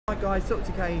guys,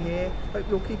 Dr. K here. Hope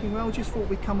you're keeping well. Just thought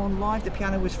we'd come on live. The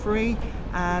piano was free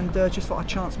and just thought I'd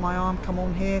chance my arm, come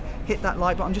on here, hit that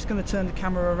like button. I'm just going to turn the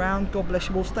camera around. God bless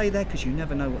you all. Stay there because you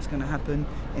never know what's going to happen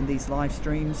in these live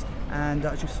streams. And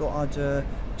I just thought I'd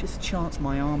just chance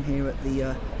my arm here at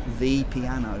the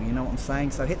piano, you know what I'm saying?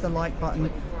 So hit the like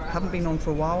button. Haven't been on for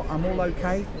a while. I'm all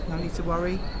okay, no need to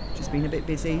worry. Just been a bit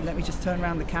busy. Let me just turn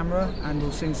around the camera and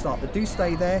we'll soon start. But do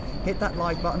stay there, hit that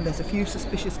like button. There's a few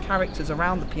suspicious characters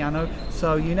around the piano,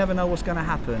 so you never know what's going to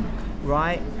happen,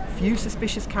 right? Few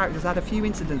suspicious characters. I had a few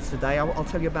incidents today. I'll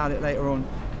tell you about it later on.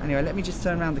 Anyway, let me just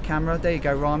turn around the camera. There you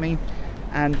go, Rami.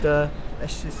 And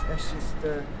let's just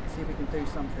see if we can do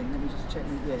something. Let me just check.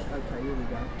 Yeah, okay, here we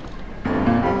go.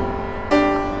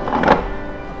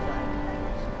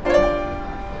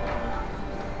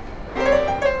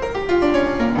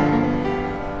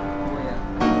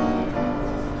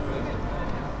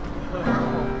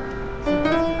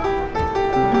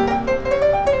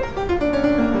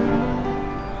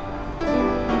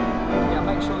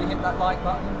 Like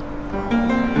button,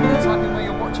 type in where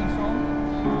you're watching from.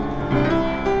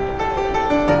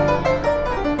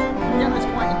 Yeah, it's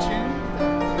quite in tune.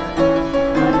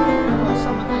 Well,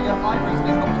 some of the ivory's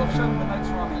been knocked off. Show them the notes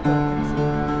for me.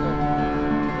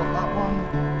 You've got that one,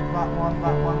 and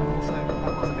also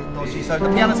that one's a bit dodgy. So the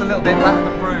piano's a little bit battered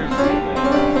and bruised.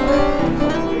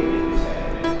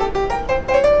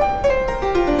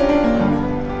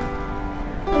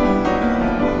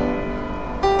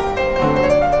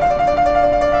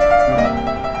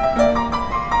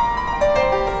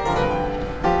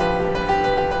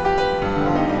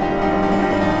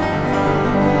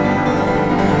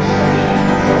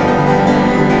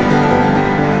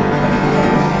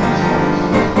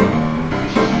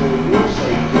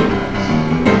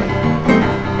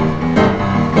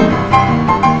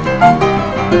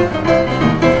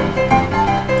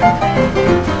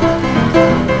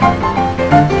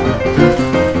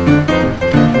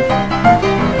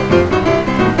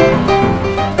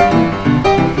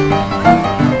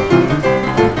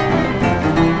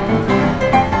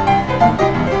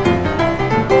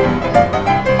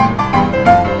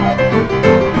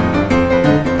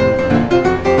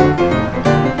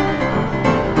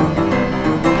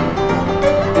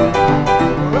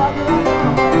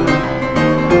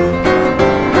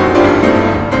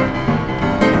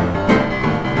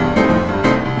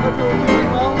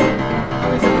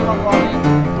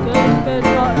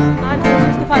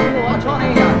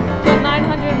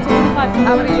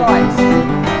 How many likes?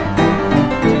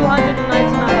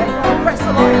 299. Press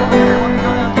the like button, everyone.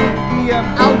 The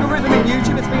algorithm in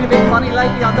YouTube has been a bit funny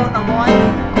lately, I don't know why.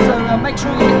 So make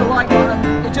sure you hit the like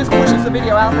button. It just pushes the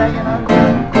video out there, you know.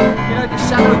 You know, the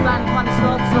shadow ban kind of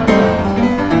stuff. So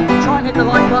try and hit the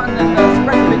like button and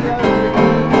spread the video.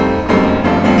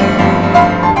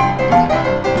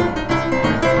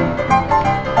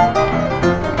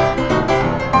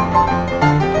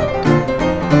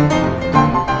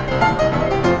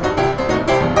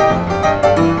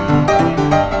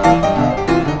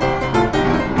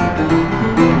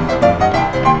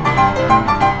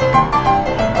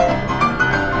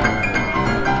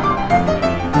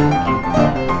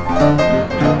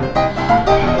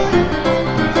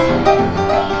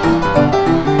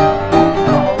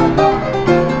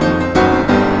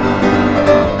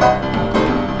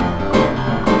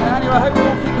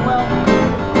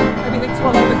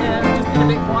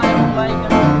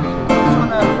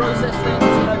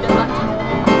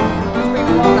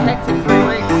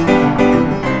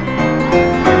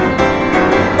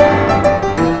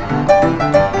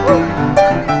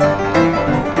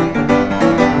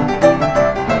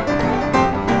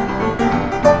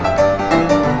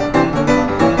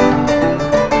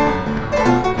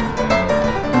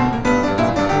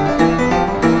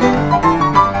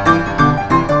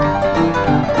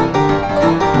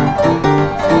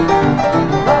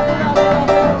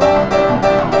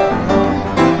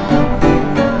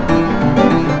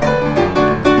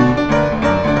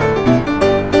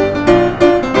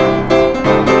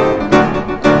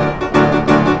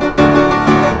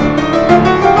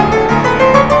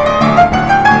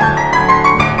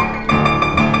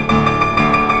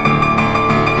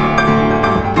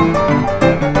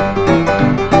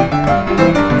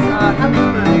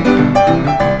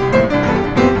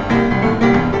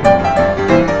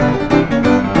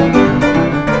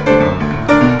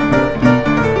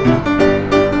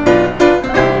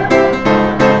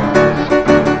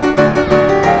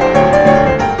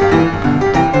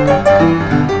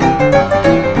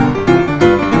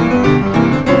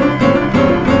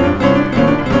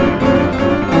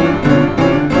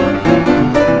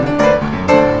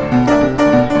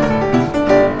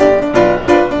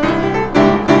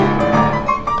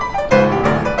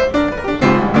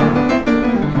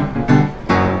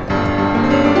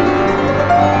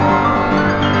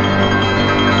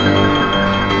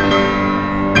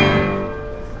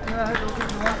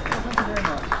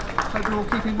 you're all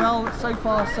keeping well. So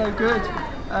far, so good.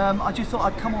 I just thought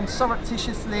I'd come on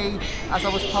surreptitiously as I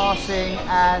was passing,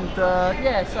 and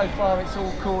yeah, so far it's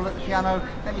all cool at the piano.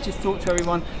 Let me just talk to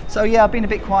everyone. So yeah, I've been a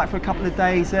bit quiet for a couple of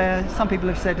days. Some people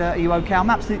have said, are you okay? I'm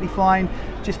absolutely fine.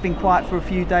 Just been quiet for a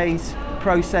few days,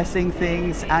 processing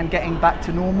things and getting back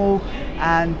to normal.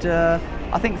 And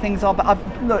I think things are, but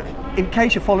look, in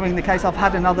case you're following the case, I've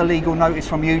had another legal notice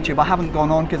from YouTube. I haven't gone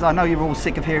on because I know you're all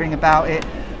sick of hearing about it.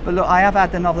 But look, I have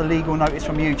had another legal notice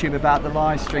from YouTube about the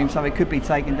live stream, so it could be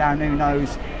taken down, who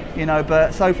knows, you know,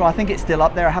 but so far I think it's still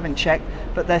up there. I haven't checked,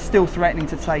 but they're still threatening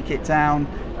to take it down,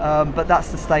 but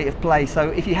that's the state of play. So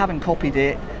if you haven't copied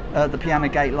it, the Piano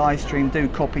Gate live stream, do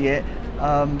copy it.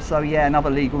 So yeah,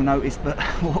 another legal notice, but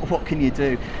what can you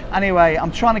do? Anyway,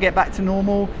 I'm trying to get back to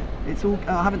normal. It's all,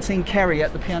 I haven't seen Kerry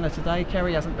at the piano today.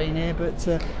 Kerry hasn't been here, but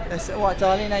that's all right,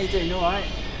 darling. How you doing? All right?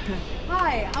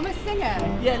 Hi, I'm a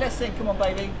singer. Yeah, let's sing. Come on,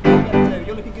 baby. What are you gonna do?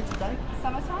 You're looking good today.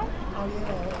 Summertime? Oh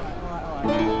yeah.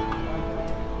 All right.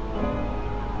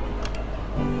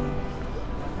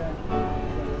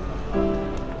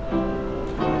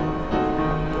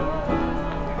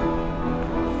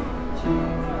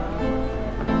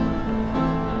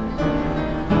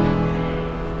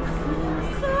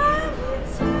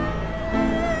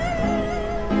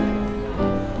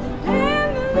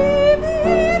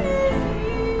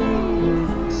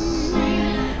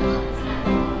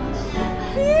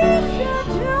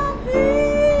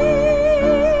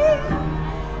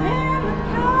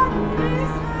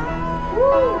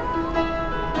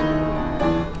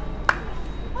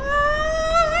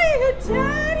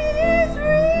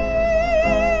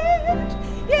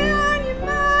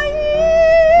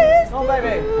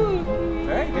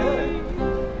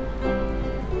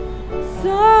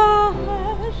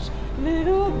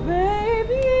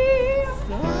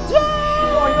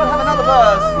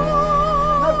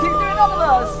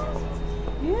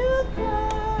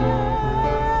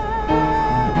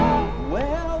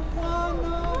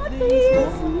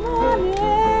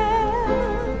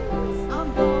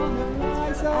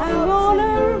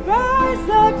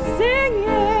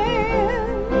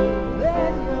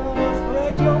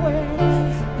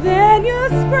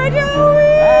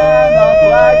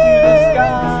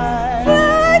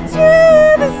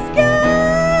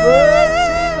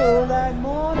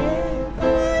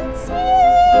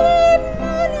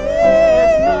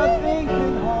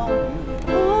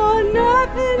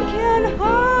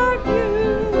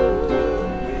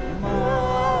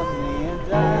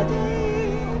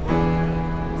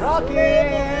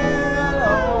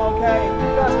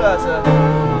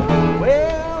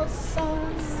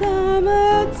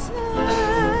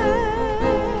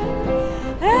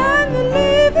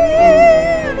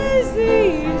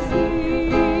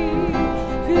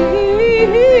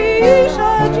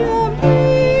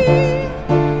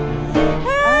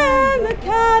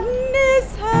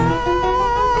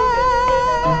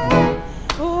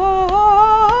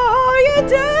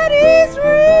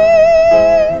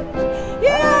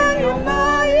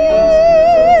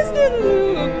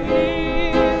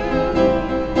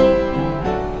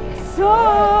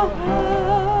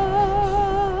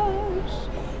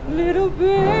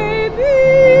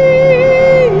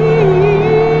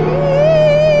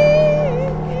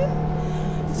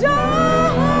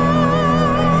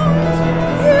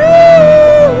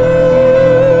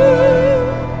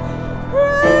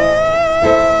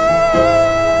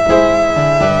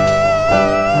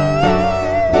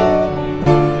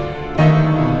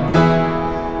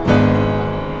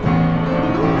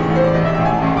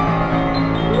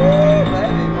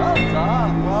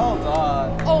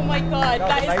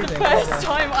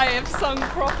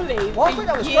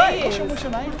 What's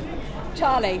your name?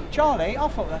 Charlie. Charlie? I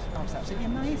thought that was absolutely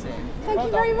amazing. Thank you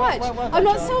very much. I've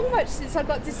not sung much since I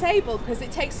got disabled because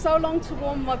it takes so long to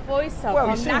warm my voice up.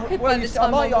 I'm knackered by the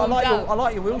time I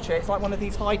like your wheelchair. It's like one of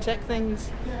these high-tech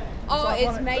things. Oh,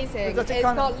 it's amazing. It's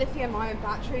got lithium-ion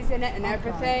batteries in it and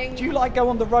everything. Do you like go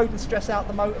on the road and stress out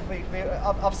the motor vehicle?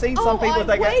 I've seen some people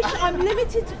that get... I'm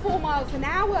limited to 4 miles an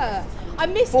hour. I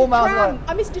missed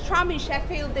a tram in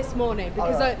Sheffield this morning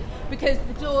because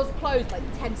the doors closed like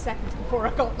 10 seconds before I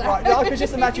got there. Right, I could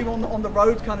just imagine you on the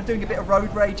road, kind of doing a bit of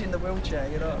road rage in the wheelchair,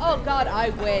 you know. Oh God,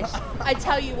 I wish. I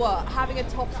tell you what, having a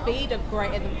top speed of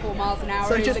greater than 4 miles an hour.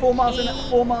 So just 4 miles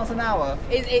an hour.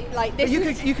 Is it like this?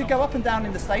 You could go up and down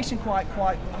in the station quite.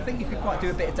 I think you could quite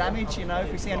do a bit of damage, you know.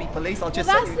 If we see any police, I'll just.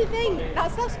 Well, that's the thing.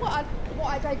 That's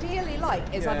what I'd ideally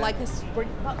like is I'd like a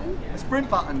sprint button. A sprint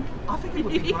button? I think it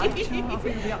would be great. I think it would be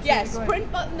absolutely Yeah, great.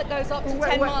 sprint button that goes up to Well,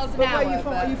 10 miles an hour. Where are you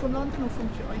from? Are you from London or from?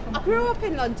 I grew up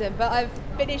in London, but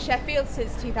I've been in Sheffield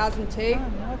since 2002.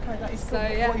 Oh, okay, that is good. So,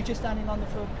 yeah. What, are you just down in London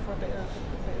for a bit of...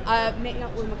 Meeting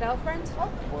up with my girlfriend. Oh,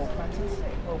 well, fantastic.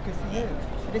 Well, good for you.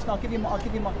 Listen, I'll give you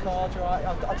my card, right?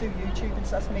 I do YouTube and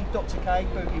stuff. That's me, Dr. K,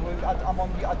 Boogie Woo.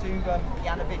 I do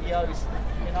piano videos.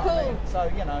 You know Cool. what I mean? So,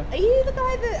 you know. Are you the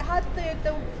guy that had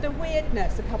the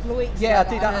weirdness a couple of weeks ago? Yeah, I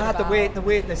did. that I had heard the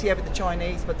weirdness. Yeah, with the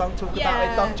Chinese, but don't talk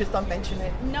about it. Don't mention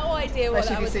it. No idea what Unless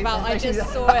that you've was seen- about. I unless you-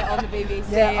 just saw it on the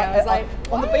BBC. Yeah, I was like,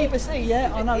 on the what? BBC.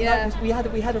 Yeah, I know. Yeah. No, we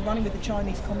had a run-in with the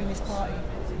Chinese Communist Party.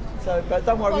 So, but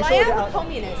don't worry, Well, we I sorted it am a out.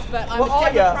 communist, but I'm Well, a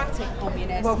are ya? democratic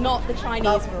communist, Well, not the Chinese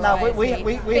No,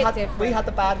 variety. we had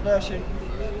the bad version.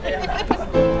 Yeah.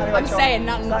 Anyway, I'm John, saying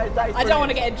that. that is I don't want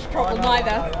to get into trouble I know,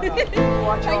 neither. I know. All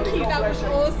right, Thank Charlie, you. God That was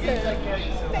bless you. awesome. You take care.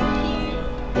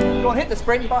 Thank you. Go on, hit the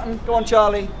sprint button. Go on,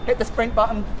 Charlie. Hit the sprint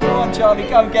button. Go on, Charlie.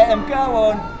 Go and get him. Go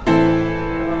on.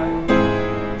 Right.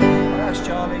 Well, that's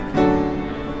Charlie.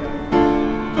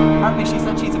 Apparently she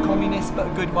said she's a communist, but a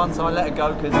good one, so I let her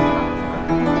go because.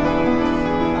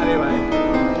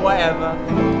 Anyway, whatever.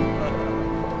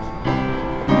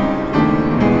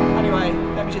 Anyway,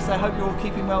 let me just say, I hope you're all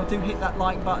keeping well. Do hit that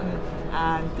like button,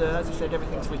 and as I said,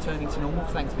 everything's returning to normal.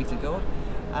 Thanks be to God.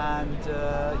 And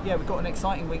yeah, we've got an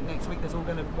exciting week next week. There's all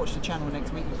going to watch the channel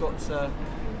next week. We've got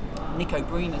Nico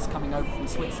Breenis coming over from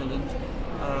Switzerland.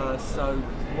 So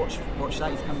watch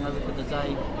that. He's coming over for the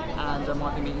day, and I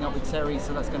might be meeting up with Terry.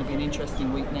 So that's going to be an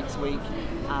interesting week next week.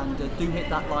 And do hit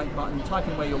that like button. Type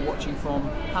in where you're watching from.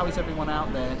 How is everyone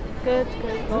out there? Good.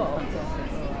 Oh, fantastic.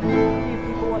 A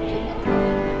few people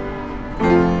watching.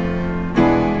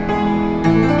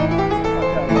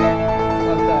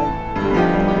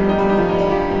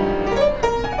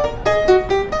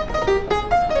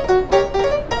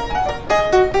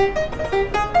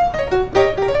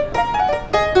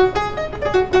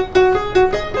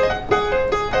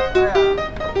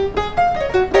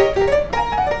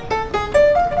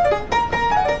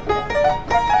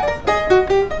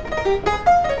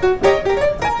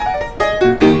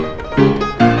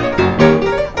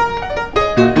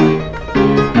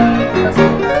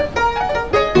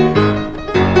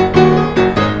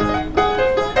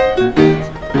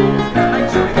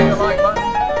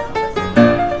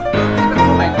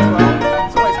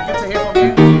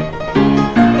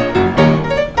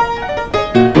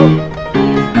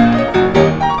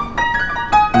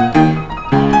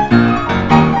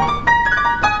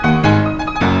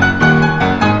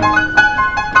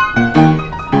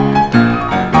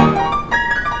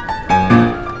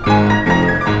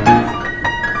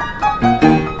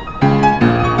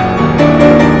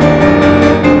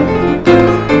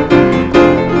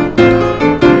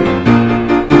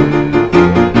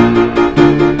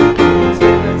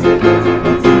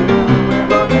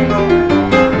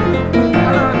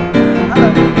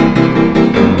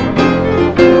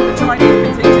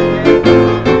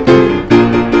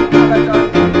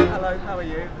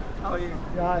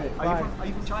 Are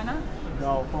you from China?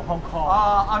 No, from Hong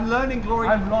Kong. I'm learning glory.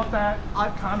 I'm not that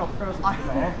kind of person.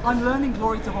 I'm learning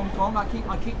glory to Hong Kong. I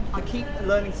keep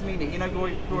learning to mean it. You know,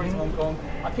 glory to Hong Kong.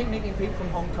 I keep meeting people from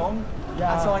Hong Kong,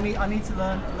 Yeah. and so I need to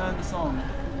learn the song.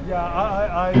 Yeah,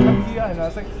 I come here and I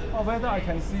think, oh, whether I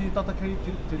can see Dr. K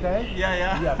today.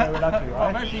 Yeah. Yeah, very lucky, Oh,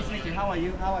 right? very pleased to meet you. How are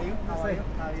you? How are you?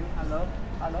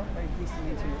 Hello. Very pleased to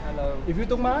meet you. Hello. If you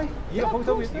don't mind, Yeah, a of photo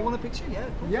course. with You you? want a picture? Yeah,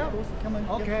 of course. Yeah. Of course. Come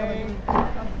on. Okay.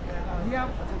 Yeah,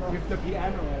 with the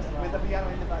piano as well. With the piano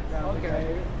in the background.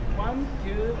 Okay. 1,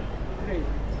 2, 3.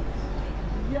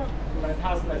 Yeah.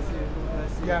 Fantastic.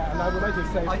 Yeah, and I would like to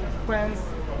say, friends,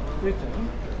 Britain.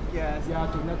 Yes. Yeah,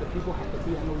 to let the people have the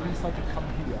piano research to come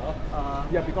here.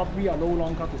 Yeah, because we are no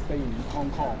longer to stay in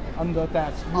Hong Kong. Under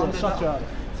that, such a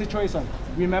situation.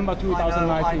 Remember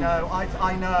 2019.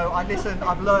 I know. Listen,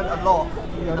 I've learned a lot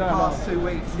in the past 2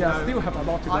 weeks. Yeah, you know. still have a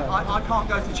lot to learn. I can't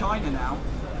go to China now.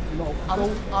 No,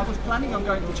 I was planning on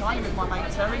going to China with my mate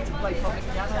Terry to play public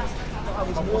pianos, but I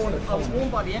was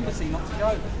warned by the embassy not to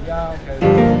go. yeah, okay.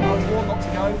 I was warned not to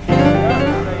go.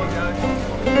 Yeah, there you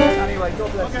go. Anyway,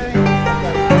 God bless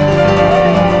you.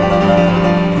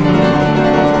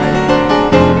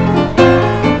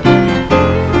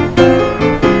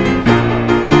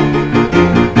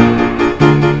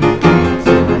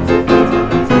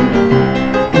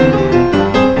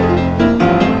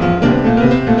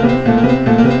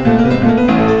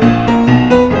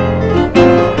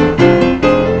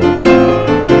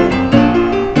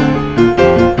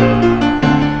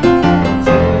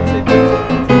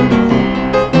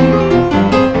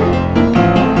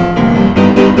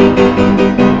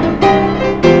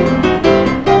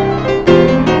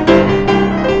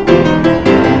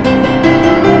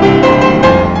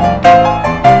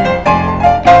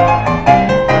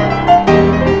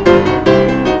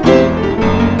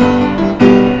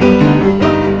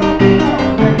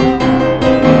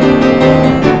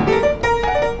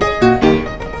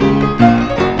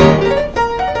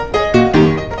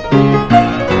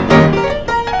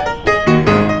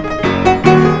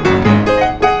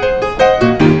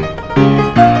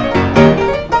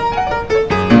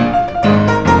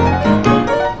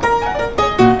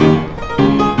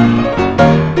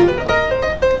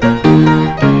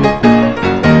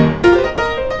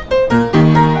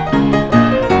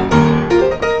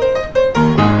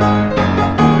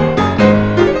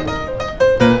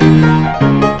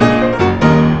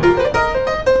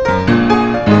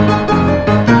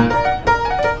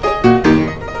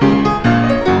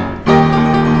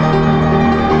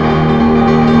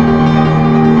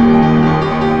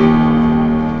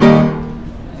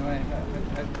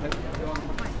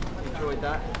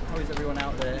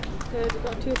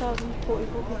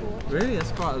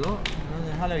 quite a lot.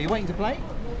 Hello, are you waiting to play?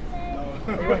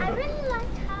 I really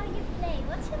liked how you play.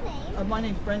 What's your name? My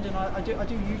name's Brendan. I do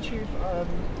YouTube.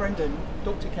 Brendan,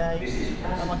 Dr. K.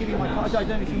 I'll give you my card. I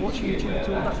don't know if you watch YouTube at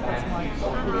all. That's my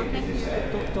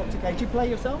Dr. K. Do you play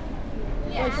yourself?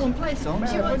 Yeah. Go on, play a song.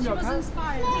 She was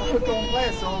inspired. Go on, play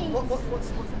a song. What's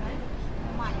the name?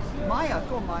 Maya.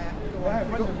 Go on, Maya.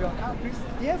 Go on.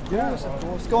 Yeah, of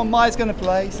course. Go on, Maya's going to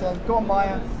play. So go on,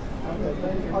 Maya.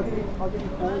 I'll give you chords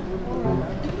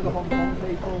to the Hong Kong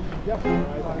people. Yep.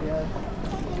 Oh, yeah.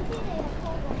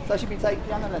 So she be taking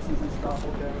piano lessons and stuff.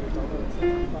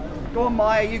 Go on,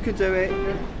 Maya, you can do it.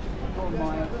 Go on,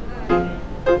 Maya.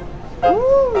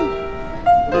 Woo!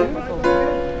 Beautiful.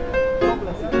 God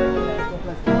bless you. God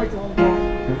bless you. Glory to Hong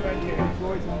Kong. Thank you.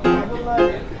 Glory to Hong Kong.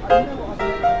 I know what I've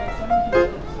done. So many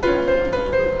people.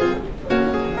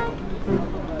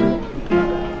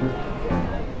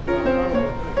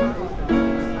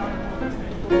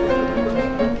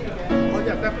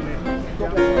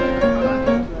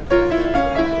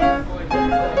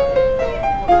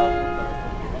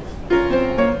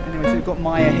 Got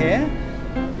Maya here.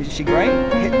 Is she great?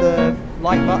 Hit the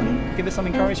like button, give her some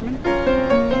encouragement.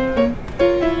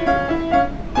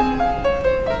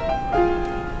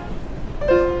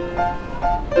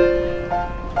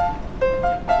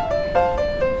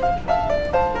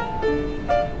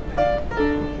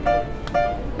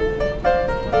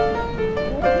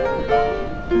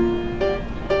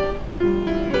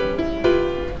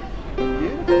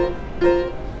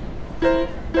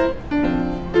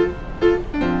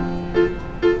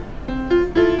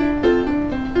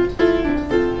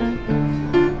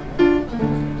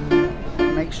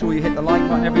 Make sure you hit the like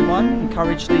button, everyone.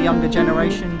 Encourage the younger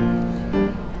generation.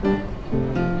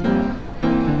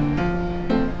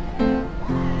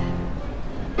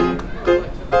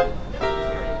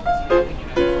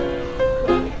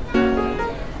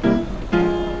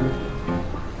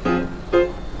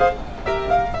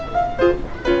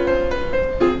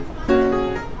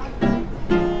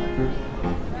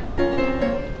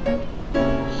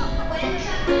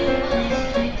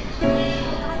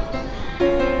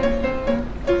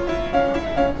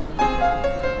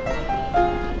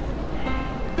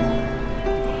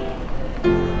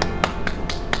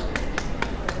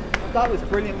 That was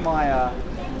brilliant, Maya.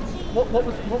 What was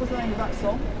the name of that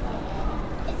song?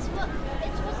 It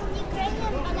was in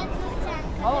Ukrainian and it was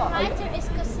Sanka. Oh, The writer is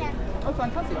Kosenko. Oh,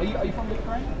 fantastic. Are you from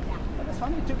Ukraine? Yeah. Oh, that's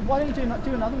funny. Why don't you do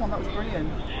another one? That was brilliant.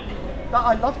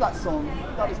 I love that song.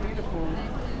 That was beautiful.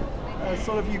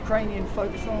 Sort of Ukrainian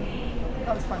folk song.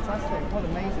 That was fantastic. What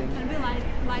amazing. And we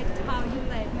liked how you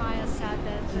played. Maya said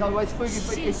that No, it's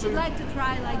boogie. she'd like to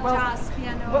try jazz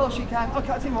piano. Well, she can.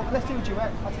 Okay, I'll tell you what. Let's do a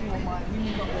duet. I'll tell you what, Maya. You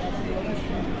need up there. Let's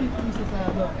do pieces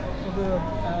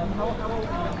how old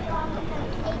are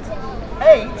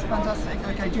you? 8. Fantastic.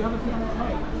 Okay. Do you have a piano at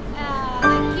home?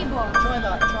 Keyboard. Try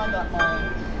that, Maya.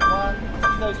 One.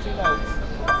 See those 2 notes.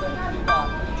 Then do that.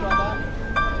 Can you try that?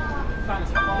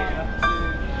 Fantastic. 1,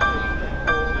 2, 3,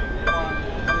 4. 1,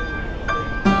 2.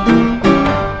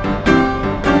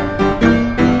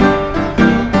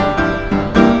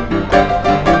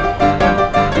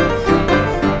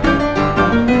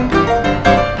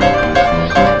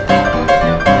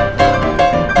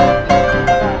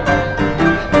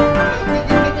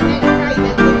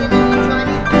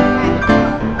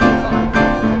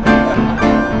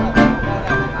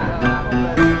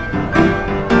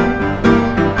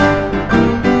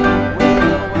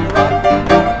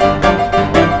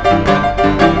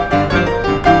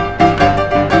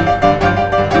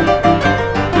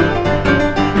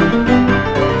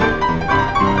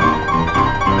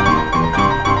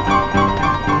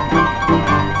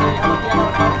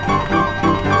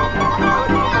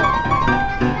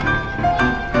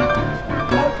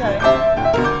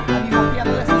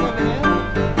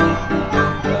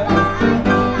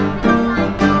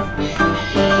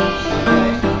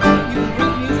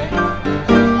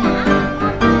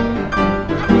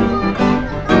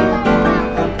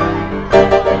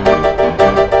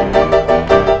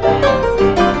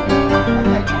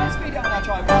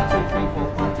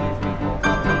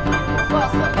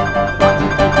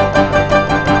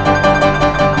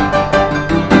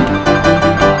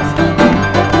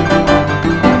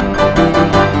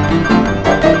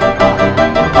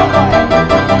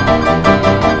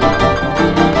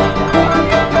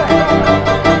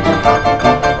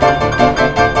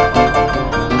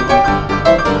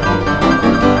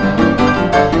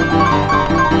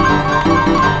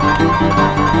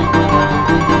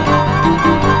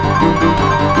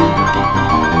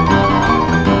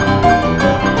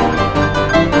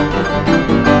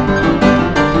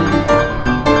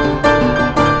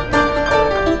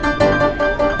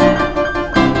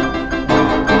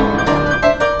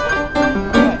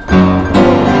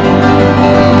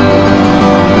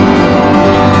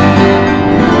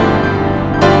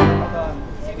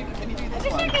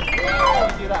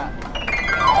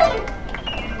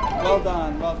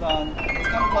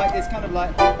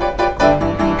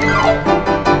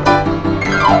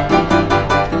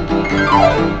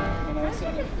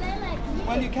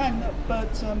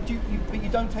 but you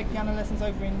don't take piano lessons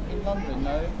over in London,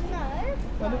 no? No.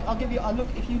 Well, look, I'll give you.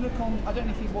 If you look on, I don't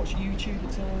know if you watch YouTube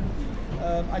at all.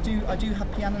 I do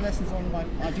have piano lessons on my.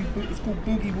 It's called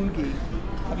boogie woogie.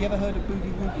 Have you ever heard of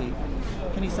boogie woogie?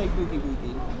 Can you say boogie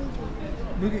woogie?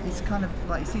 Boogie, it's kind of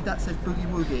like, you see that says boogie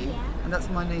woogie, and that's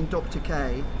my name, Dr.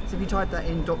 K. So if you type that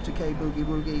in, Dr. K boogie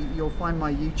woogie, you'll find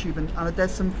my YouTube, and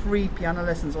there's some free piano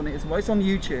lessons on it as well. It's on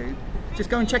YouTube. Just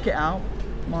go and check it out,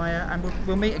 Maya, and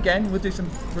we'll meet again. We'll do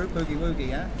some boogie woogie,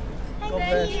 yeah? God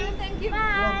bless. Thank you.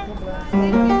 Bye. God bless.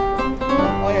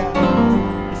 Oh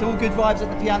yeah, it's all good vibes at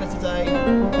the piano today.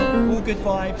 All good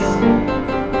vibes.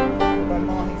 Although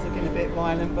Mahi's looking a bit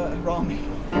violent, but Rami's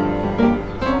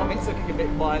looking a bit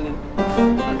violent.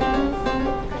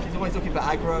 She's always looking for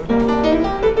aggro.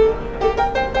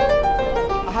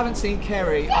 I haven't seen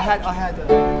Kerry. I had.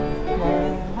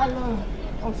 Hello.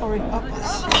 Oh, sorry.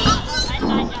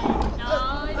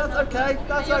 That's okay.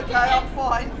 That's okay. I'm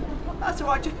fine. That's all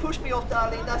right. Just push me off,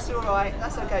 darling. That's all right.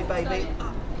 That's okay, baby.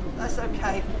 That's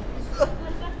okay.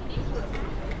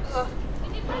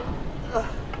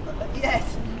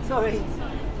 Yes. Sorry.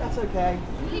 That's okay.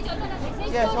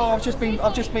 Yes. Oh, I've just been.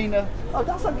 Oh,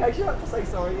 that's okay. She had to say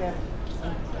sorry. Yeah.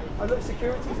 Oh, look,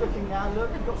 security's looking now.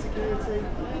 Look, we've got security.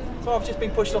 So I've just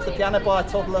been pushed off the piano by a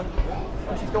toddler.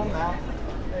 Oh, she's gone now.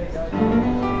 There you go.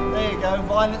 There you go.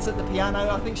 Violence at the piano.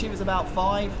 I think she was about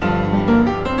 5.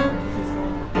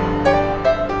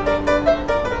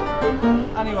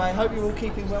 Anyway, hope you're all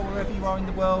keeping well wherever you are in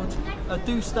the world.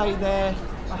 Do stay there.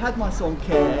 I had my song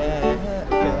Carrie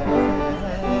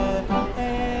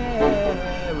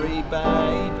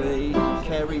Baby.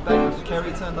 Carrie Baby.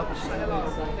 Kerry turned up. I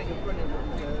think you're brilliant.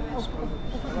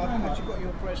 I've actually got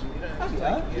your present. You don't have to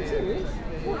take it. Serious?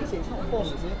 What is it? It's not a bomb,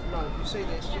 is it? No, you see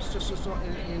this, just it's like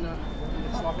in a,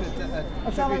 it's like a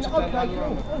okay, tribute to Dan cool.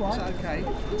 Roll. All right. Is that okay?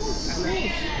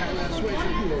 And a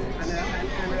sweatshirt,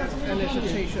 and there's a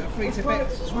t-shirt, a free Tibet. A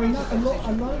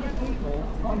load of people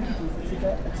can't use a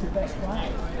Tibet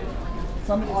flag.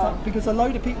 Because a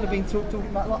load of people have been talking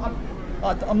about, like,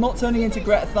 I'm not turning into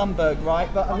Greta Thunberg,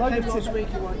 right? But a load of last week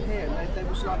you weren't here, and there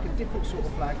was like a different sort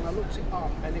of flag, and I looked it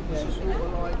up, and it was a sort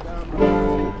of like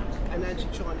an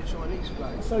anti-China Chinese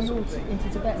flag. So you're into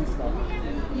Tibetan stuff?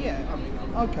 Yeah, I mean,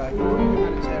 okay.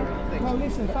 Humanitarian things. Well,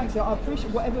 listen, thanks. I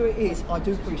appreciate whatever it is. I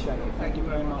do appreciate it. Thank you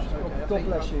very much. Okay, God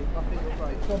bless you. I think you're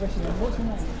great. God bless you. What's your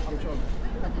name? I'm John.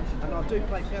 And I do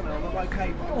play piano, and I'm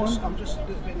okay, but I'm just a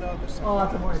little bit nervous. Oh,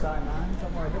 don't worry about it, man.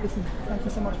 Don't worry. But listen, thank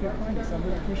you so much for your kindness. I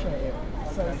really appreciate it.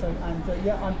 I've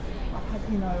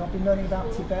been learning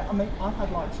about Tibet. I mean, I've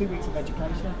had like 2 weeks of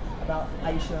education about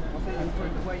Asia. I think you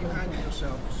improved the way you handle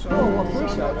yourself. So, I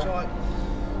appreciate that. Like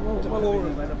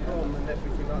deplorable and a problem and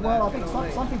everything like that. Well, I think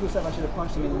some people said I should have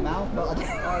punched him in the mouth, but I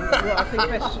didn't. Well, I think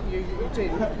best you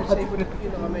did, because he would have, you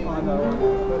know what I mean? I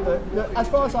know. But as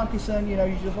far as I'm concerned, you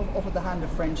just offered the hand of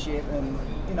friendship, and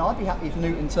I'd be happy if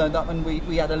Newton turned up and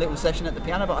we had a little session at the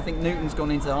piano, but I think Newton's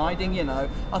gone into hiding, I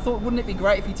thought, wouldn't it be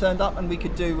great if he turned up and we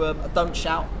could do a don't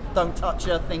shout, don't touch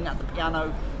a thing at the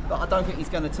piano, but I don't think he's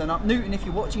going to turn up. Newton, if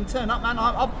you're watching, turn up, man.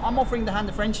 I'm offering the hand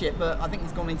of friendship, but I think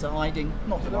he's gone into hiding.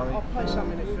 Not to worry. I'll play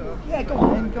something if you're... Yeah, go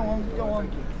on.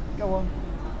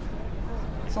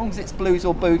 As long as it's blues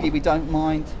or boogie, we don't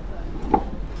mind. Go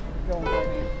on,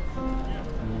 baby.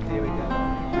 Here we go.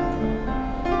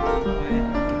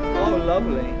 Oh,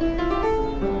 lovely.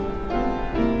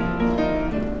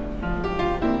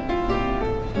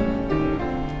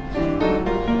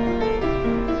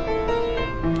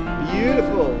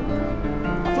 Beautiful. I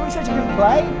thought you said you couldn't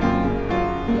play.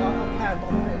 Yeah, I can, but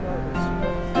I'm a bit nervous.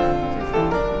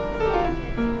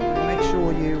 Make sure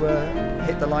you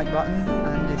hit the like button,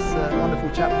 and this wonderful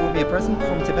chap brought me a present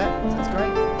from Tibet. That's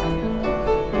great.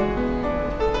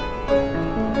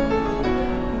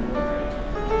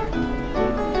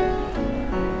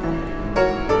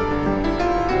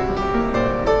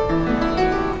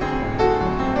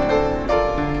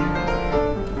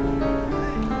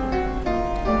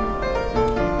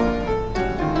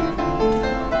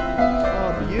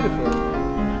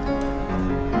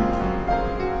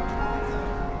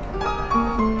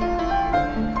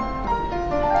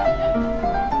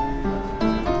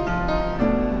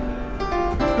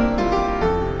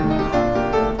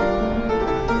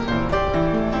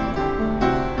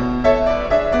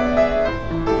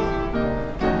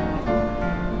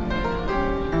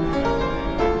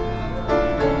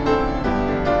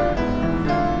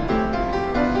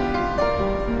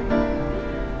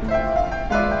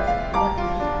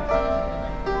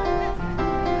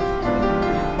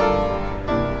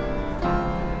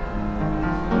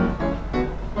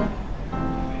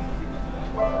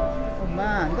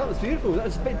 was beautiful. That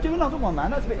was a bit, do another one,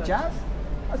 man. That's a bit jazz.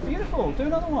 That's beautiful. Do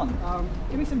another one.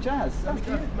 Give me some jazz. That's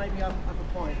beautiful. Maybe have a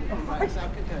pint. Is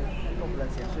that okay? God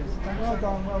bless you. Well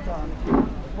done, well done.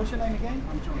 What's your name again?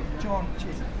 I'm John. John,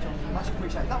 cheers. John, much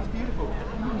appreciated. That was beautiful.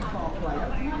 You can't play.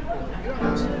 That was beautiful.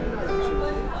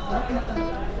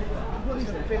 What is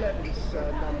it? Bill Evans'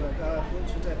 number.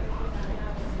 What's your debit?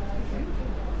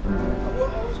 I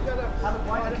was going to have a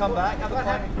pint and come back. Have a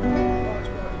pint.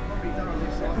 Probably done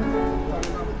this. I've done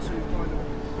another 2 kind of.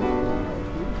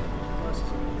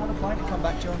 Have a pint and come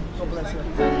back, John. God bless you.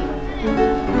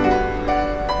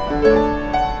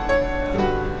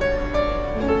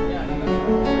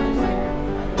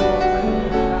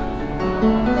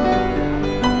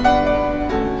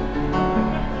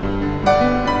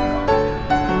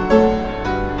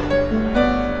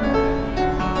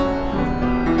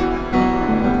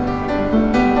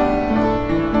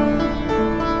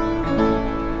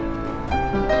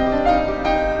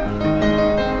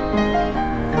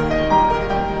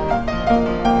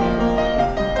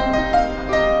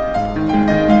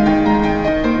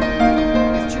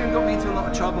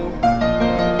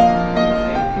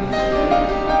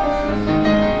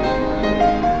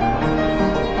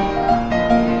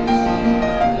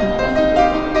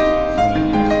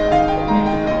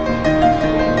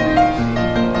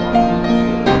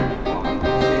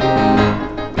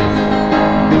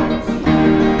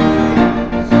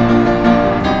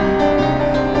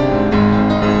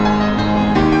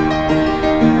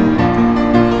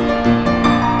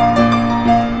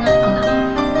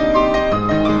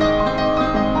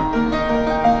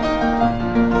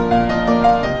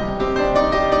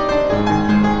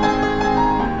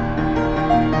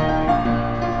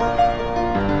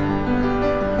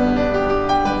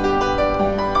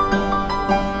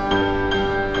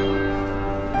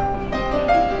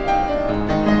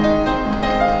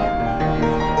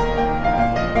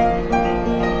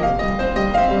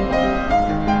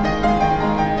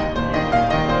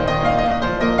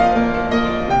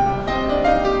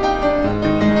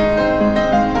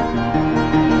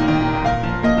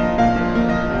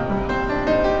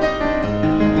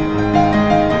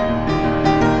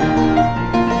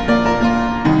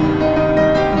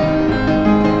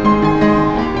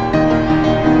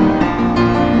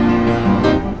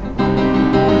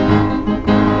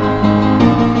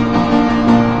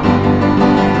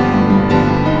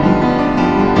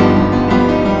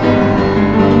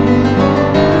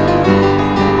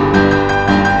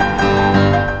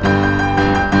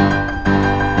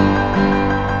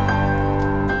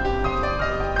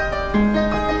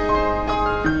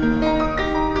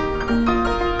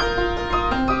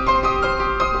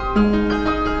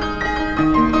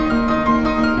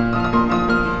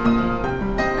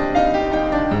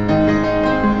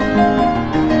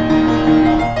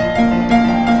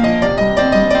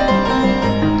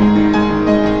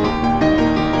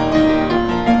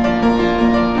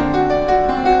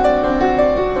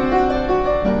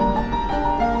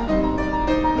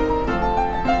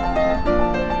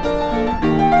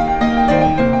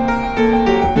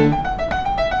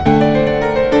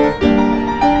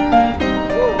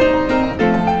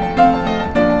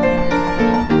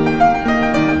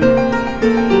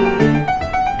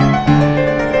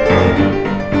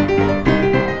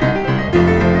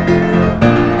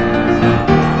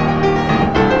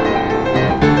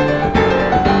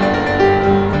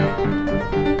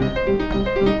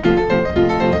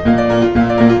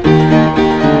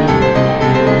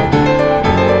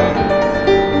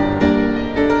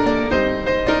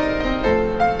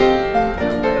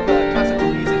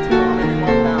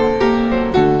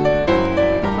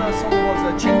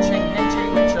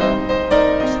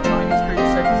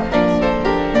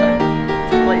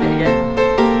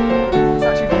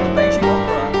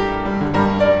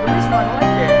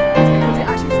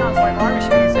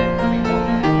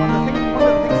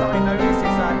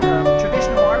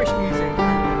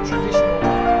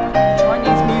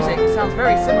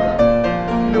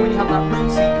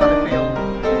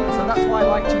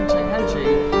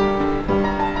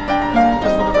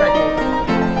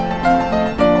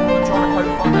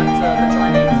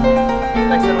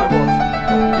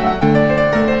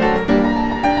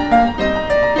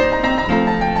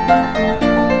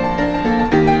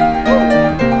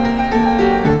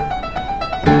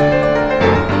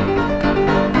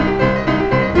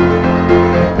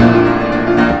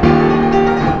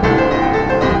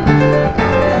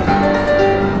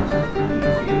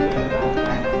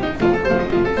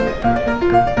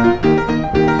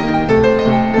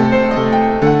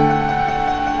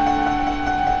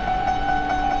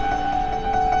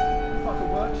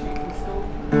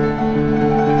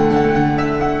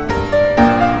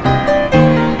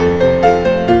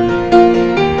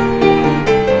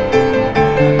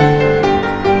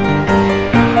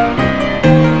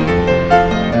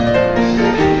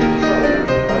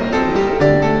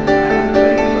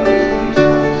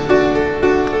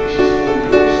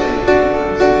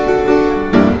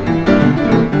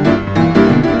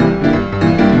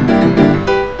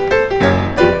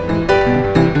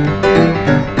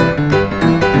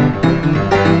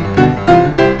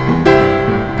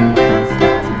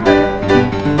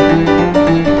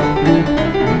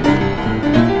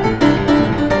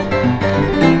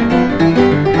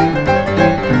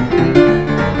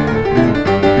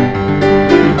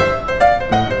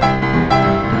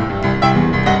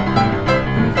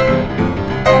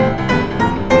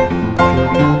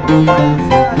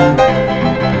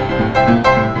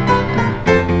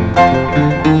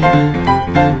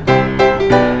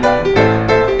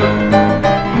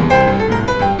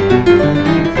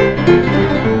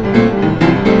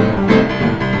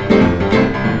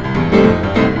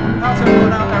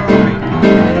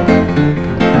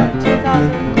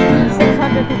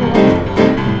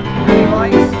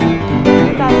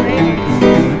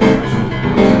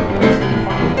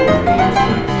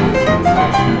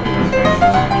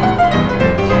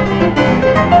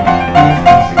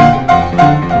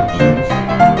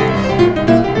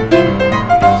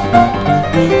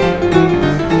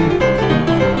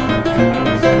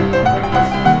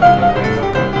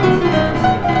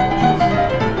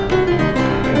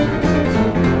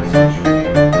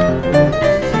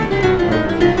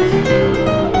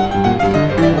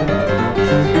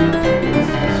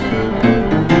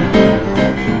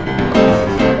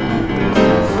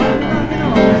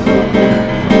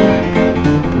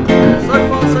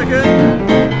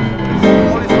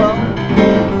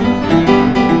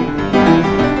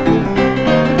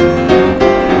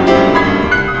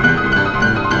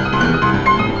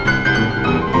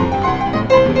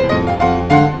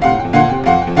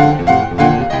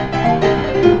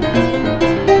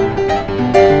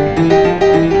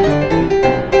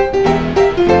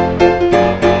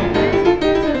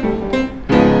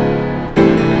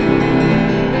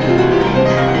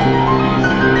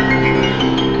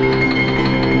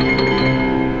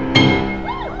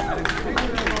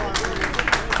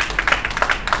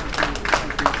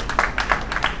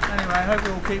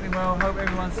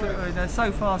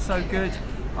 so far so good.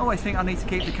 I always think I need to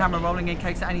keep the camera rolling in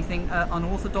case anything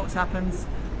unorthodox happens,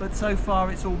 but so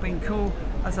far it's all been cool.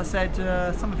 As I said,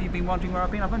 some of you have been wondering where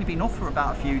I've been. I've only been off for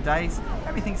about a few days.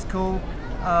 Everything's cool.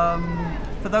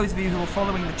 For those of you who are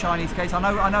following the Chinese case, I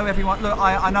know everyone. Look,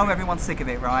 I know everyone's sick of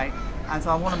it, right? And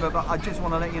so I just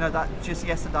want to let you know that just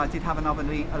yesterday I did have another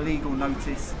illegal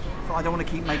notice. I don't want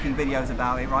to keep making videos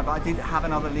about it, right? But I did have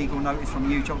another legal notice from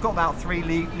YouTube. I've got about 3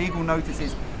 legal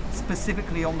notices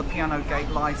specifically on the Piano Gate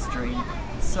live stream.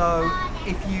 So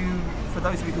for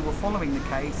those of you who are following the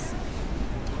case,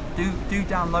 do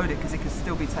download it because it can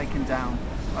still be taken down.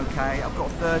 Okay, I've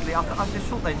got thirdly, I just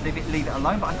thought they'd leave it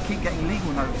alone, but I keep getting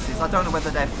legal notices. I don't know whether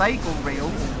they're fake or real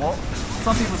or what.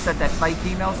 Some people said they're fake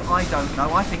emails. I don't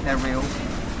know. I think they're real.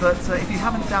 But if you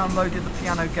haven't downloaded the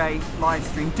Piano Gate live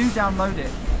stream, do download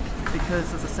it.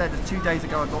 Because as I said, 2 days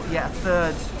ago I got yet a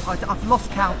third. I've lost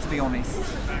count, to be honest,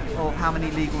 of how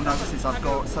many legal notices I've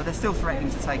got. So they're still threatening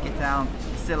to take it down.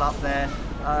 It's still up there.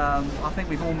 I think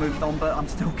we've all moved on, but I'm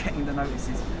still getting the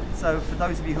notices. So for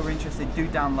those of you who are interested, do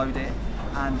download it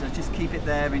and just keep it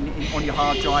there on your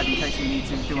hard drive in case you need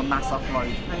to do a mass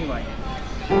upload. Anyway,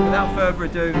 without further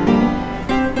ado, do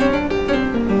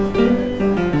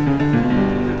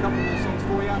a couple more songs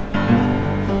for you.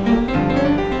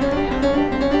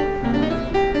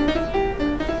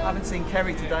 I haven't seen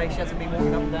Kerry today. She hasn't been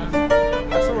walking up and down.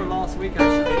 I saw her last week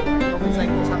actually. I've been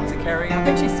saying what's happened to Kerry. I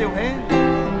think she's still here.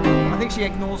 I think she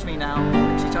ignores me now.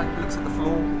 She looks at the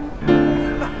floor.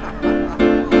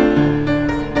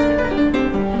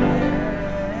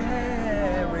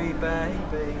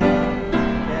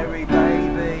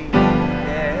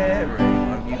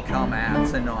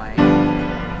 Tonight.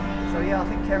 So yeah, I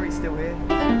think Kerry's still here,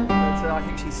 but I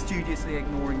think she's studiously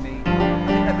ignoring me.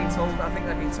 I think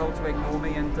they've been told to ignore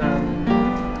me. And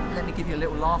let me give you a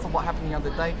little laugh on what happened the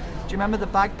other day. Do you remember the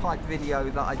bagpipe video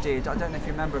that I did? I don't know if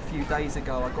you remember, a few days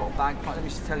ago I got a bagpipe. Let me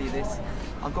just tell you this.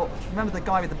 Remember the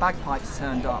guy with the bagpipes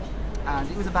turned up, and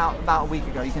it was about a week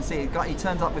ago. You can see he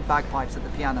turned up with bagpipes at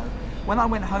the piano. When I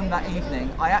went home that evening,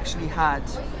 I actually had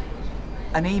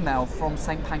an email from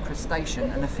St Pancras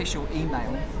Station, an official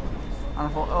email, and I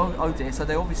thought, oh dear, so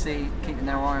they're obviously keeping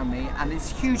their eye on me. And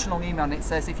it's a huge long email, and it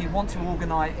says if you want to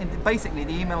organise, basically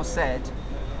the email said,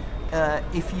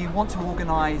 if you want to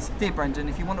organise, dear Brendan,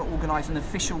 if you want to organise an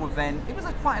official event, it was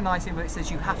quite a nice email. It says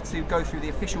you have to go through the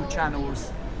official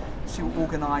channels to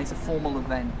organise a formal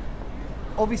event.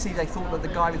 Obviously they thought that the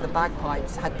guy with the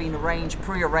bagpipes had been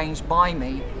pre-arranged by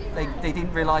me. They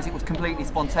didn't realise it was completely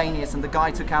spontaneous, and the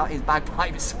guy took out his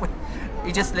bagpipes.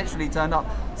 He just literally turned up.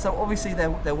 So obviously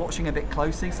they're watching a bit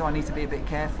closely, so I need to be a bit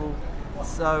careful.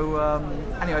 So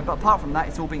anyway, but apart from that,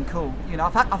 it's all been cool. You know,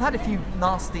 I've had a few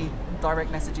nasty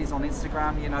direct messages on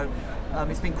Instagram. You know,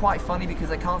 it's been quite funny because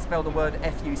they can't spell the word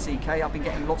F-U-C-K. I've been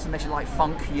getting lots of messages like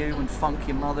 "funk you" and "funk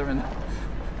your mother" and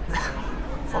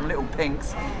from Little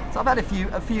Pinks. So I've had a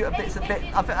bits.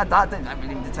 I don't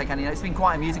really need to take any notes. It's been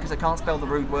quite amusing because I can't spell the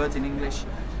rude words in English.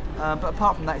 But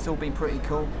apart from that, it's all been pretty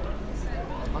cool.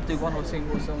 I'll do 1 or 2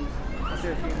 more songs. I'll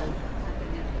do a few more.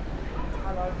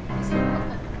 Hello.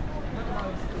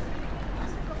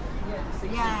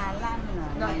 Yeah, Lang.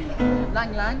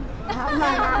 Lang Lang? Lang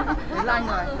Lang. Lang Lang.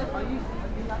 Are you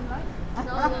Lang Lang?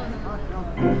 No. Are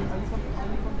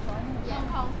you from China? Yeah,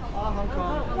 Hong Kong. Oh, Hong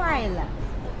Kong.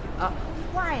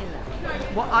 Why?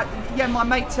 Yeah, my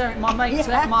mate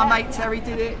Terry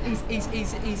did it.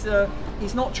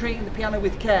 He's not treating the piano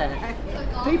with care.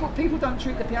 People don't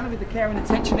treat the piano with the care and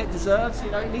attention it deserves.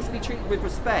 You know, it needs to be treated with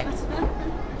respect.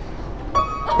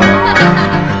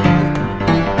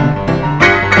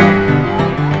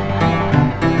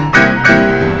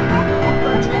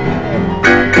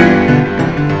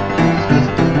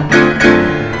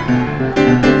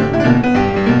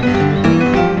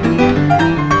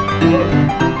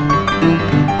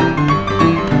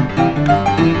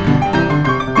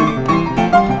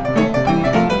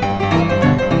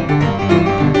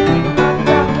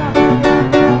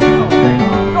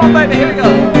 Here we go.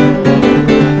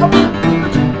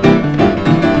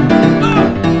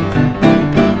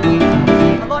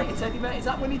 I like your teddy bear. Is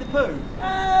that Winnie the Pooh?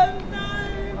 No,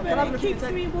 but it keeps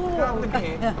me warm.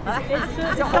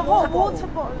 It's a hot water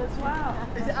bottle as well.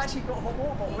 Is it actually got a hot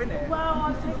water bottle in it? Well,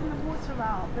 I've taken the water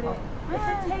out, but it's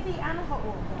a teddy and a hot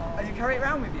water bottle. And you carry it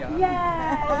around with you?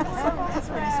 Yeah. That's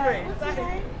really sweet. What's your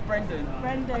name? Brendan.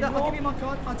 I'll give you my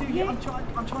card.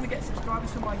 I'm trying to get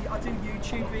subscribers for I do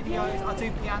YouTube videos. I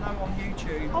do piano on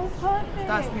YouTube. Oh, perfect.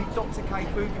 That's me, Dr. K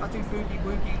Boogie. I do boogie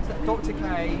woogie. Dr. K.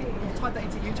 You type that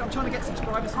into YouTube. I'm trying to get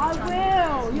subscribers for the channel.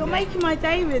 I will. You're making my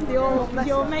day with your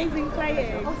amazing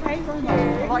playing. Thank you very much.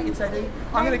 I like you, Teddy.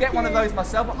 I'm going to get one of those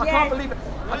myself. I can't believe it.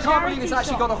 I can't believe it's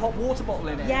actually got a hot water bottle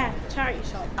in it. Yeah, charity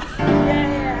shop.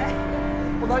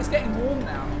 Yeah. Although it's getting warm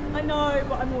now. I know,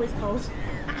 but I'm always cold.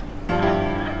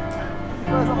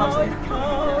 Always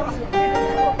cold.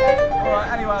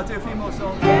 Alright, anyway, I'll do a few more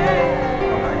songs.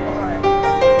 Alright.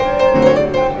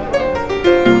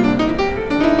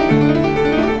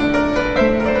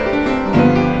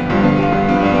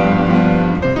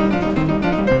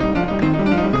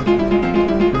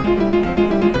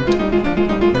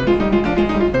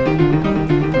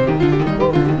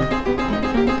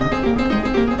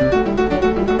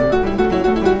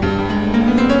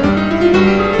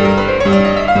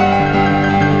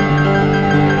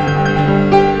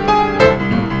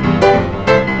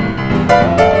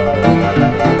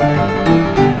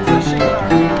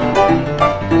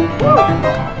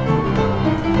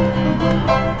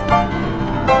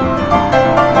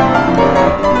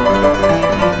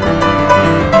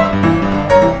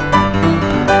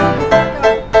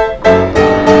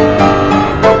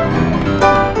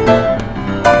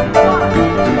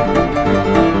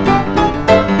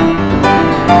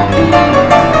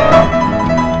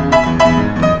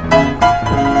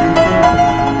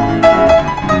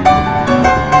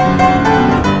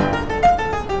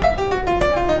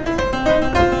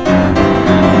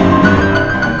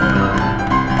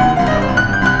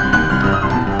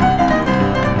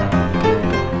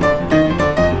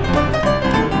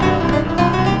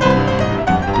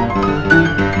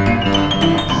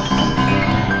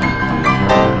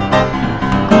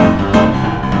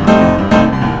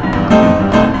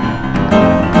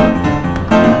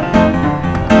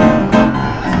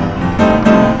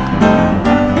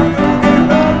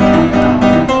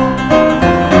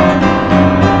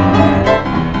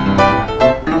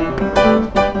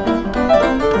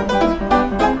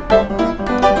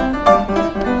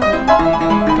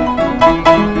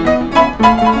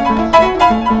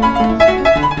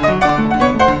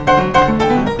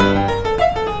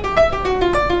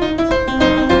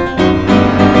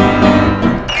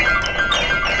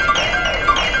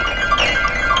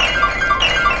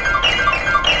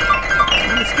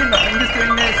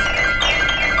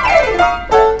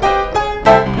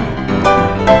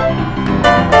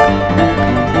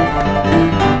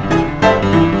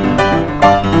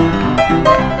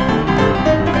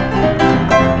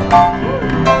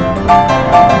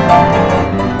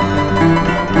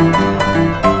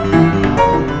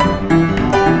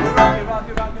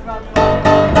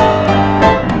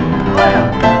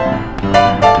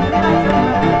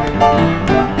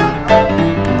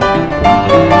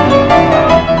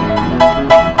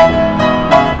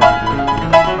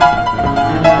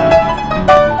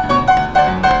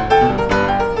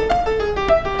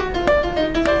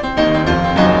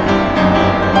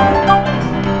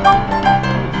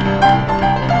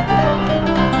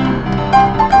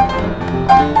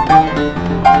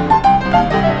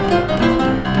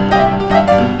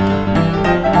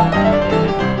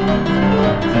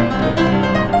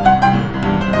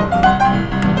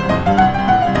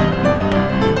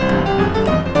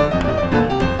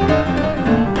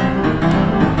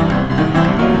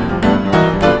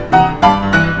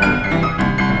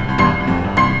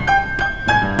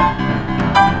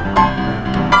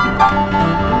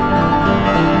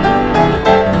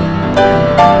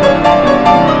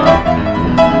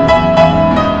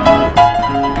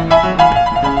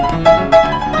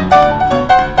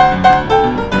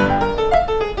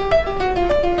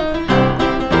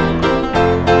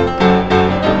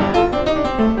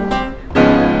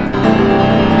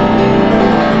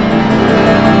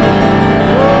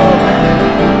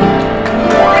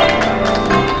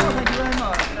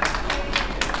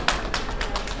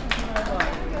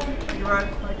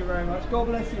 God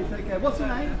bless you. Take care. What's your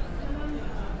name?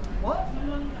 What?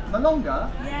 Malonga?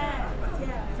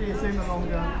 Yes. See you soon,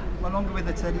 Malonga. Malonga with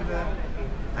the teddy bear.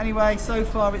 Anyway, so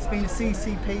far it's been a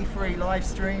CCP-free live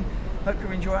stream. Hope you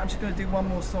enjoy it. I'm just going to do one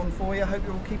more song for you. Hope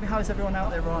you're all keeping. How's everyone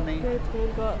out there, Rani? Good.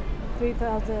 We've got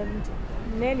 3,000,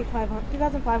 nearly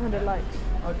 3,500 likes.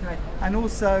 Okay. And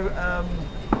also,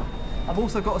 I've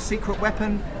also got a secret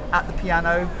weapon at the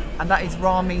piano, and that is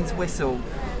Rami's whistle.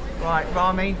 Right,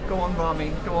 Rami, go on,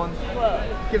 Rami, go on.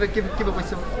 What? Give a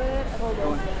whistle. Hold Go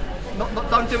on. on.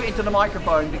 Don't do it into the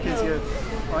microphone because you're.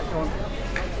 Right, go on.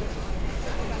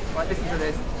 Right, listen to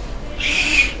this.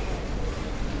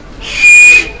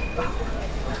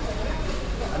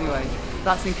 Anyway,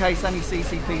 that's in case any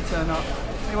CCP turn up.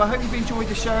 Anyway, I hope you've enjoyed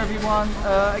the show, everyone.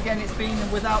 Again, it's been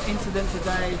without incident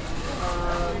today.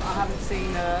 I haven't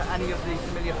seen any of the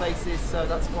familiar faces, so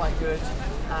that's quite good.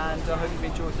 and I hope you've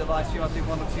enjoyed the live stream. I'll do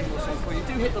one or two more songs for you.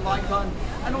 Do hit the like button,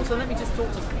 and also let me just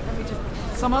talk to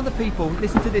some other people.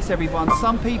 Listen to this, everyone.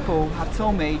 Some people have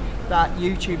told me that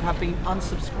YouTube have been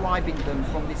unsubscribing them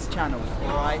from this channel.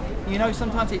 All right, you know,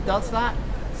 sometimes it does that.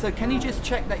 So can you just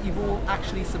check that you've all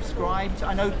actually subscribed?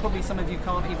 I know probably some of you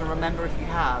can't even remember if you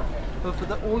have, but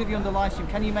for all of you on the live stream,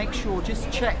 can you make sure,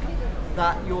 just check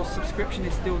that your subscription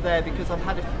is still there, because I've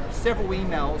had several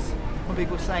emails from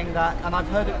people saying that, and I've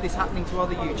heard of this happening to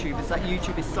other YouTubers, that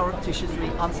YouTube is surreptitiously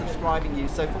unsubscribing you.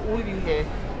 So for all of you here,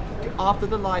 after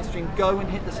the live stream, go and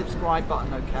hit the subscribe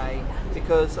button, okay?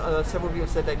 Because several of you have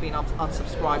said they've been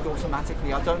unsubscribed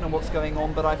automatically. I don't know what's going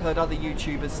on, but I've heard other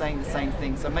YouTubers saying the same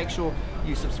thing. So make sure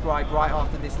you subscribe right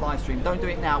after this live stream. Don't do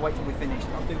it now, wait till we're finished.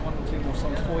 I'll do one or two more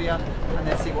songs for you, and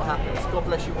then see what happens. God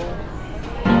bless you all.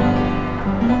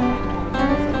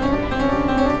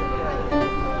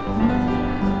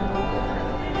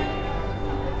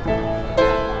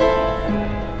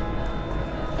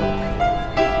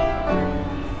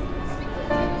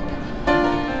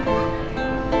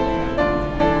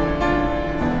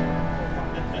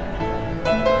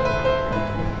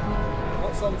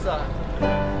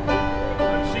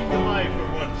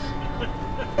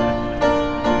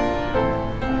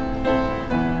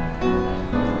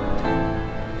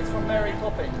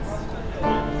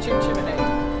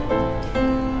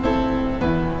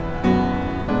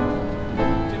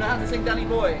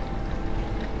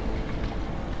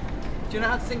 Do you know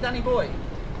how to sing Danny Boy?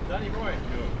 Danny Boy?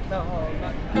 No.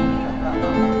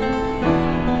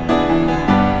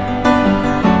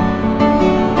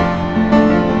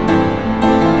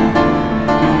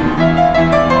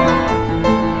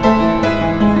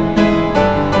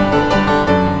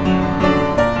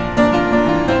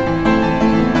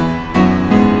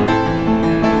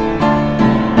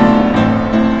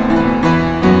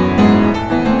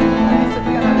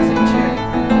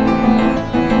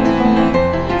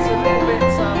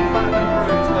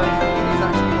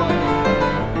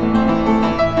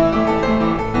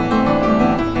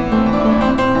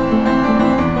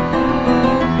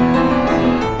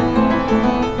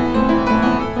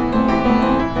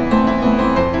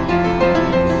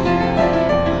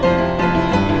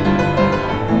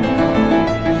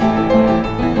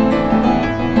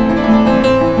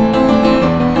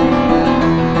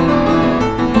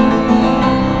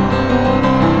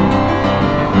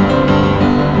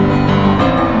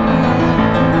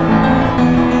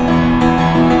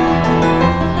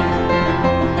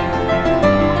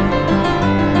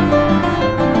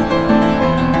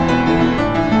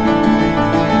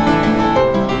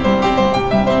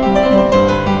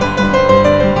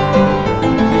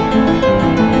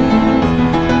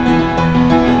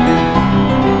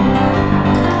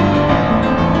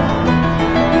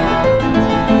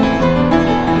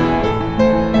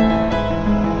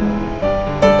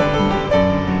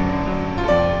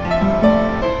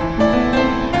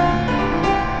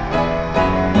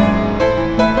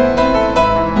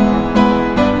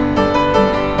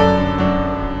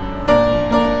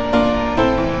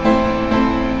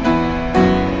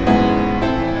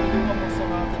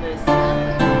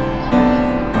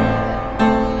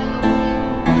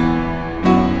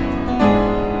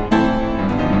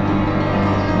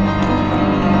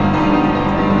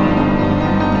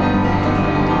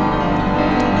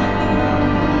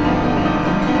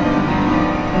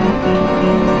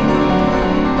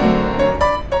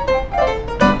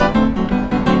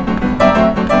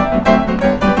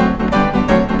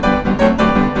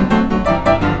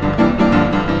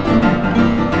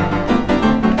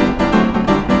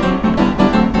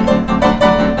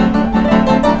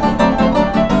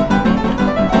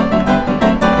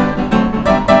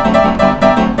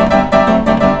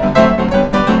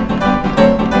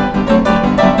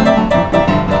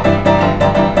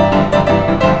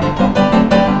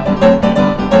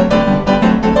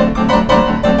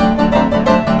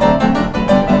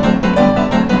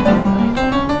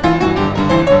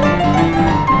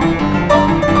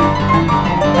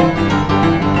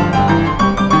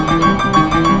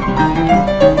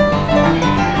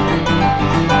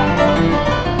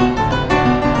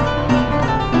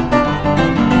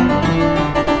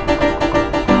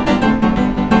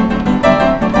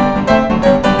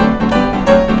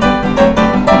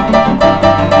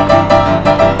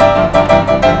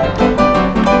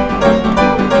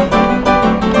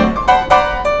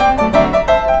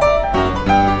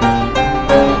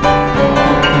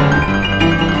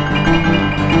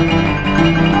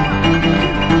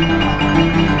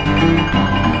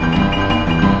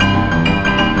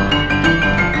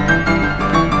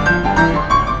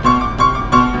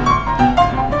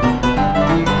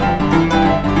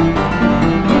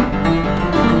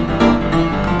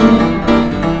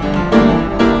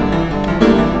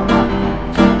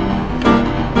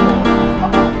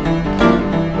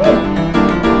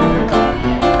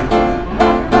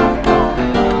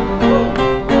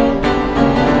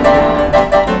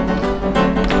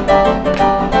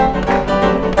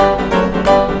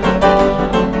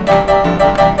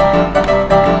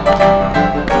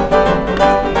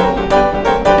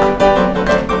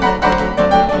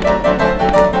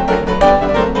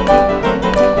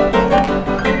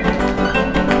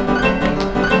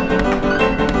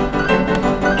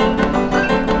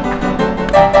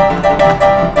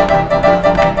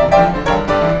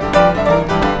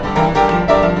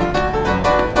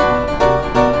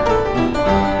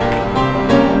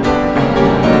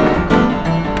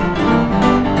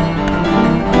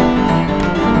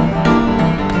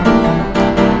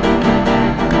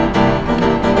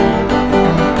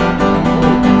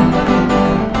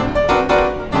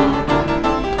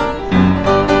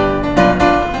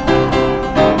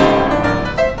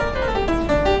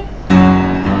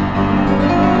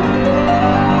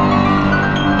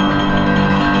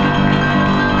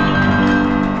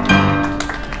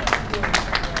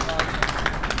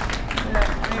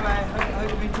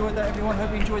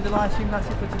 that's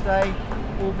it for today.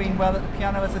 All being well at the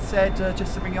piano, as I said,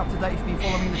 just to bring you up to date if you've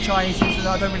been following the Chinese incident.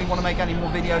 I don't really want to make any more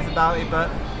videos about it, but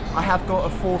I have got a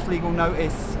fourth legal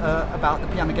notice about the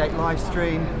Pianogate live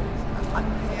stream.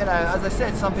 You know, as I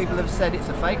said, some people have said it's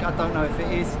a fake. I don't know if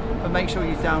it is, but make sure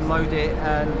you download it.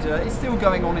 And it's still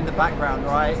going on in the background,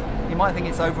 right? You might think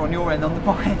it's over on your end. On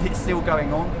my end, it's still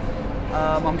going on.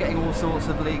 I'm getting all sorts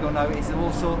of legal notice,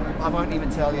 I won't even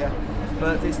tell you,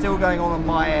 but it's still going on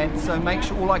my end. So make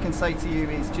sure, all I can say to you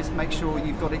is just make sure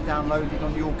you've got it downloaded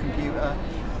on your computer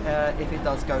if it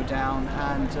does go down.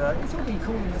 And it's all been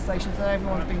cool in the station today.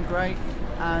 Everyone's been great.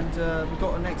 And we've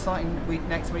got an exciting week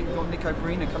next week. We've got Nico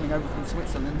Barina coming over from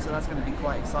Switzerland, so that's going to be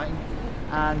quite exciting.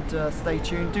 And stay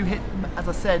tuned. Do hit, as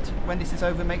I said, when this is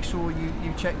over, make sure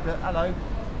you check the, hello.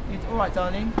 All right,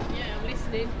 darling? Yeah, I'm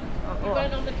listening. You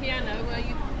weren't on the piano, were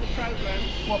you? The programme?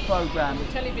 What programme? The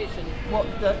television. What?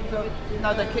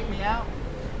 No, they kicked me out.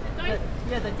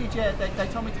 Yeah, they did. Yeah, they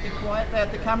told me to be quiet. They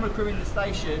had the camera crew in the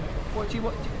station.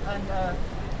 And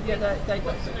yeah,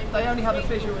 they only have a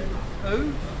visual.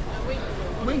 Who?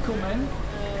 Winkleman.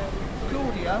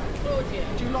 Claudia.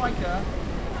 Do you like her?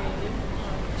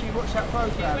 Do you watch that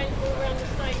programme? She went all around the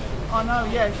station. I know.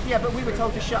 Yeah, but we were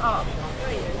told to shut up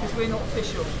because we're not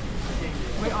official.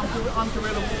 I'm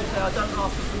guerrilla warfare. I don't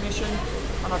ask for permission,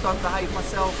 and I don't behave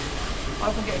myself. I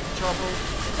often get into trouble.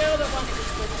 Tell the one that was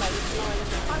good place.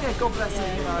 Oh yeah, God bless her,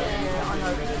 you know. Yeah, I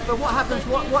know. But what happens?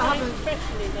 What happens?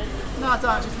 Professionally then? No, I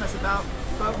don't. I just mess about.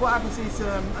 But what happens is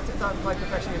I don't play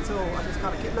professionally at all. I just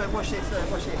kind of keep. Look, watch this.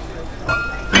 Watch it.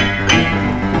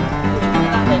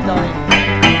 That there, darling.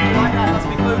 You like that? That's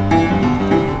me boot.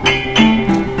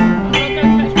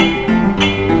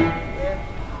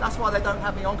 That's why they don't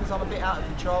have me on, because I'm a bit out of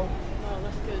control. Oh,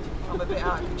 that's good. I'm a bit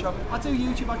out of control. I do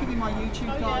YouTube. I give you my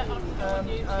YouTube card.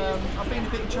 I've been a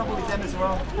bit in trouble with them as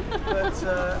well. But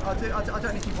I don't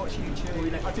know if you watch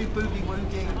YouTube. I do boogie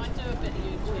woogie. I do a bit of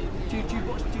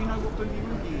YouTube. Do you know what boogie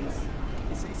woogie is?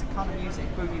 It's a kind of music,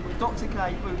 boogie woogie. Dr.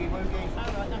 K, boogie woogie. Oh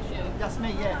right, that's you. That's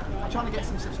me, yeah. I'm trying to get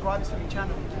some subscribers for your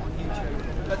channel on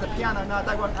YouTube. But the piano, no,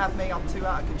 they won't have me. I'm too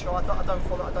out of control. I won't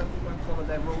follow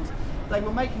their rules. They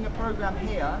were making a programme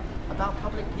here about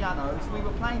public pianos. We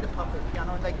were playing the public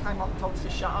piano and they came up and told us to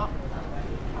shut up.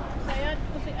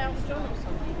 Was it Elton John or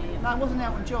something here? No, it wasn't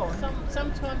Elton John.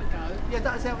 Some time ago. Yeah,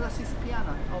 that's his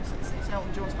piano. Oh, it's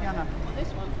Elton John's piano.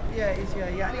 This one? Yeah, it is,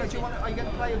 yeah. Anyway, are you going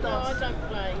to play or dance? No, I don't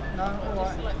play. No? I All right.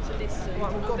 just like to listen.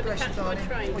 Right, well, God bless you, darling.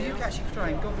 Train Well, you catch your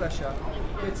train. God bless you.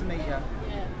 Good to meet you.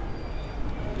 Yeah.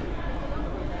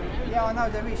 Yeah, I know,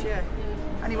 there is, yeah.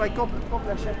 Anyway, God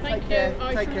bless you. Thank Take care.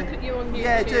 you. Take care. Look at you on YouTube.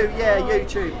 Yeah, do. Yeah, Bye.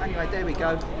 YouTube. Anyway, there we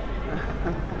go.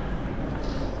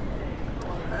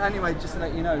 Anyway, just to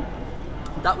let you know,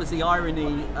 that was the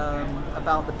irony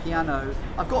about the piano.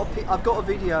 I've got a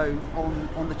video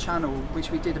on the channel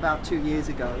which we did about 2 years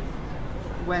ago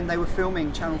when they were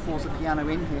filming Channel 4's The Piano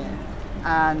in here,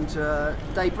 and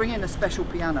they bring in a special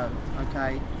piano,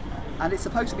 okay? And it's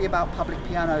supposed to be about public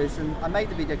pianos, and I made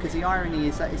the video because the irony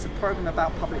is that it's a program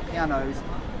about public pianos,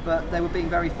 but they were being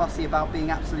very fussy about being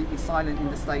absolutely silent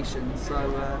in the station.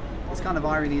 So it's kind of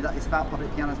irony that it's about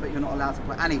public pianos, but you're not allowed to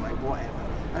play. Anyway, whatever.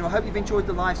 And I hope you've enjoyed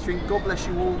the live stream. God bless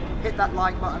you all. Hit that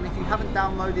like button. If you haven't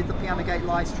downloaded the Pianogate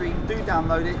live stream, do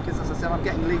download it, because as I said, I'm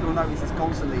getting legal notices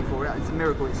constantly for it. It's a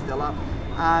miracle it's still up.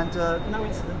 And no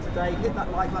incident today. Hit that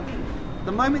like button.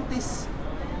 The moment this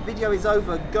video is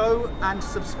over, go and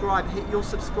subscribe. Hit your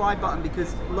subscribe button,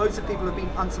 because loads of people have been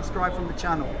unsubscribed from the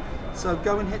channel. So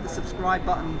go and hit the subscribe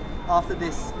button after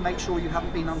this. Make sure you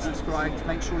haven't been unsubscribed.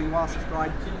 Make sure you are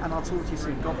subscribed, and I'll talk to you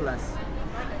soon. God bless.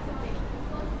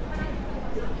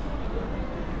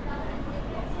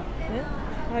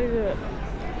 How do you do it?